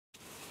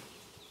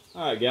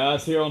Alright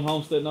guys, here on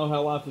Homestead Know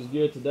How Life is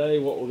Good today,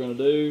 what we're going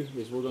to do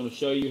is we're going to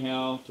show you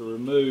how to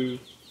remove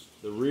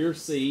the rear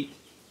seat,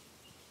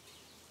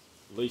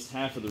 at least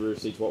half of the rear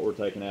seat's what we're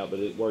taking out, but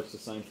it works the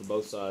same for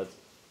both sides.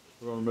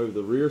 We're going to remove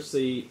the rear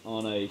seat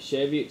on a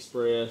Chevy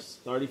Express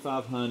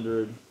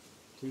 3500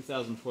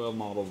 2012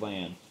 model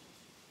van.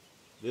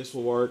 This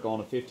will work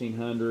on a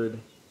 1500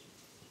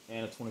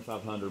 and a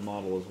 2500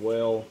 model as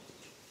well,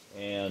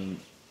 and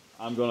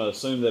I'm going to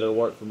assume that it'll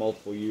work for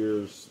multiple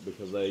years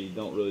because they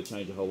don't really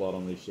change a whole lot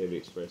on these Chevy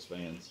Express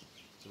vans.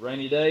 It's a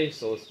rainy day,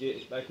 so let's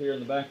get back here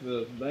in the back of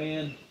the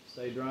van,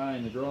 stay dry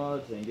in the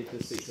garage, and get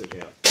this seat took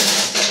out.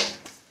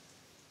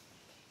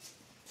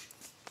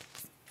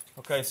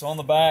 Okay, so on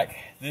the back,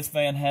 this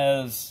van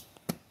has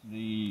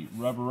the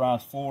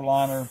rubberized floor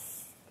liner,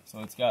 so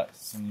it's got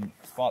some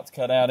spots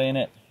cut out in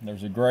it.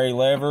 There's a gray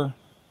lever.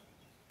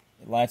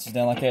 It latches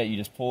down like that. You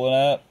just pull it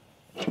up,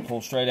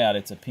 pull straight out.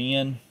 It's a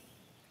pin.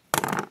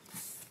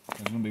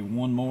 There's going to be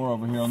one more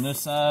over here on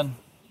this side.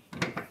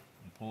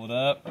 Pull it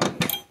up,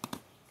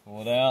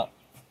 pull it out,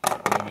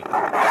 move it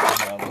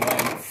out of the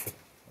way.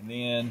 And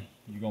then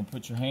you're going to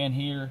put your hand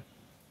here,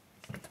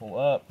 pull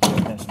up,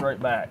 and straight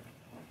back.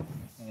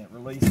 And it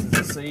releases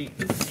the seat.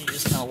 You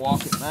just kind of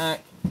walk it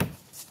back.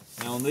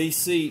 Now on these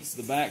seats,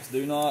 the backs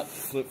do not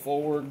flip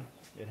forward.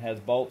 It has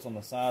bolts on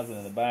the sides and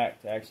in the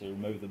back to actually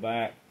remove the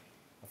back.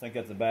 I think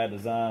that's a bad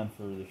design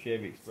for the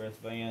Chevy Express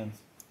vans.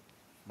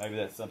 Maybe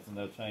that's something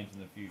they'll change in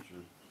the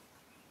future.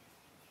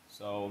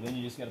 So then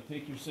you just got to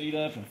pick your seat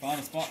up and find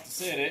a spot to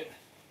set it.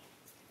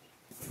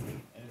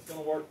 And it's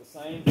going to work the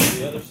same to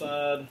the other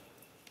side.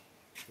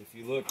 If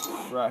you look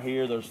right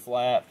here, there's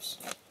flaps.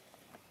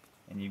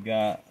 And you've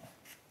got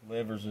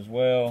levers as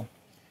well.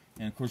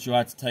 And of course you'll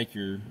have to take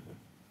your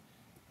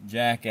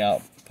jack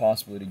out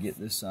possibly to get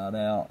this side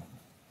out.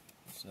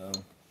 So.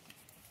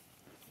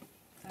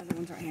 The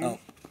one's right here. Oh,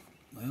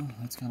 well,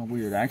 that's kind of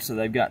weird. Actually,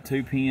 they've got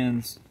two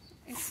pins.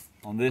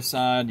 On this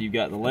side, you've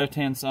got the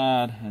left-hand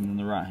side and then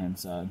the right-hand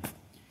side.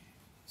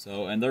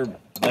 So, and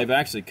they've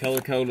actually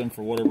color-coded them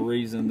for whatever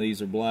reason.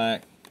 These are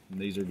black and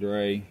these are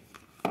gray.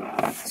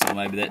 So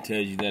maybe that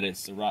tells you that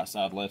it's the right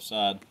side, left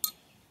side.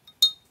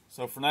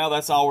 So for now,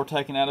 that's all we're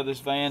taking out of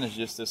this van is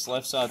just this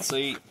left side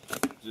seat.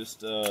 Just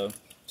so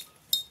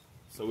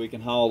we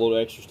can haul a little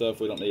extra stuff.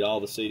 We don't need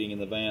all the seating in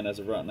the van as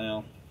of right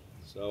now.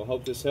 So I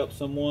hope this helps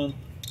someone.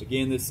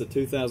 Again, this is a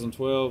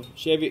 2012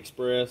 Chevy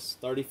Express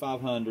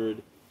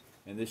 3500.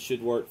 And this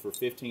should work for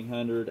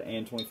 1500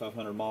 and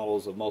 2500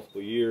 models of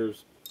multiple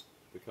years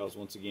because,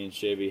 once again,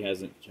 Chevy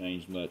hasn't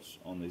changed much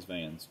on these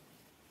vans.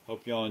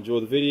 Hope y'all enjoy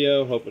the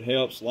video. Hope it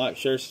helps. Like,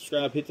 share,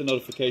 subscribe, hit the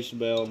notification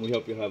bell, and we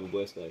hope you'll have a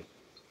blessed day.